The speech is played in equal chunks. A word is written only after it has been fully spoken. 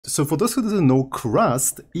So for those who don't know,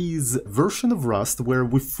 Crust is a version of Rust where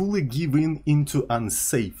we fully give in into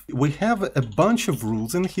unsafe. We have a bunch of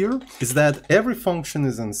rules in here, is that every function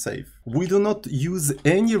is unsafe. We do not use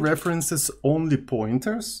any references, only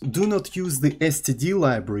pointers. Do not use the std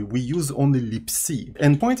library, we use only libc.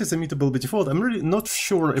 And pointers are immutable by default. I'm really not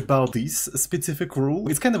sure about this specific rule.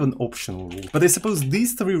 It's kind of an optional rule. But I suppose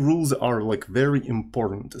these three rules are like very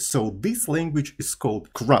important. So this language is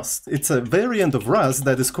called Crust. It's a variant of Rust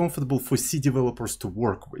that is comfortable for C developers to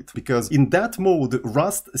work with, because in that mode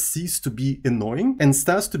Rust ceases to be annoying and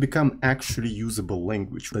starts to become actually usable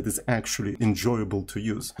language that is actually enjoyable to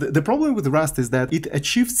use. The problem with Rust is that it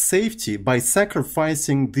achieves safety by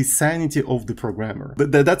sacrificing the sanity of the programmer.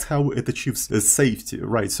 That's how it achieves safety,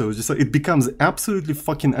 right? So just it becomes absolutely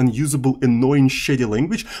fucking unusable, annoying, shitty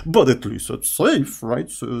language, but at least it's safe, right?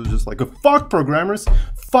 So just like fuck programmers,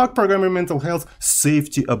 fuck programmer mental health,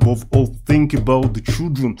 safety above all, think about the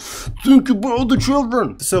children. Think about the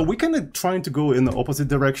children! So we're kind of trying to go in the opposite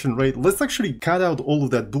direction, right? Let's actually cut out all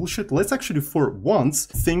of that bullshit. Let's actually for once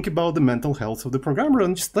think about the mental health of the programmer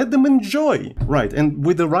and just let them enjoy, right? And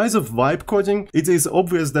with the rise of vibe coding, it is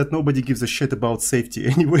obvious that nobody gives a shit about safety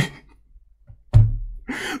anyway.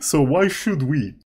 So why should we?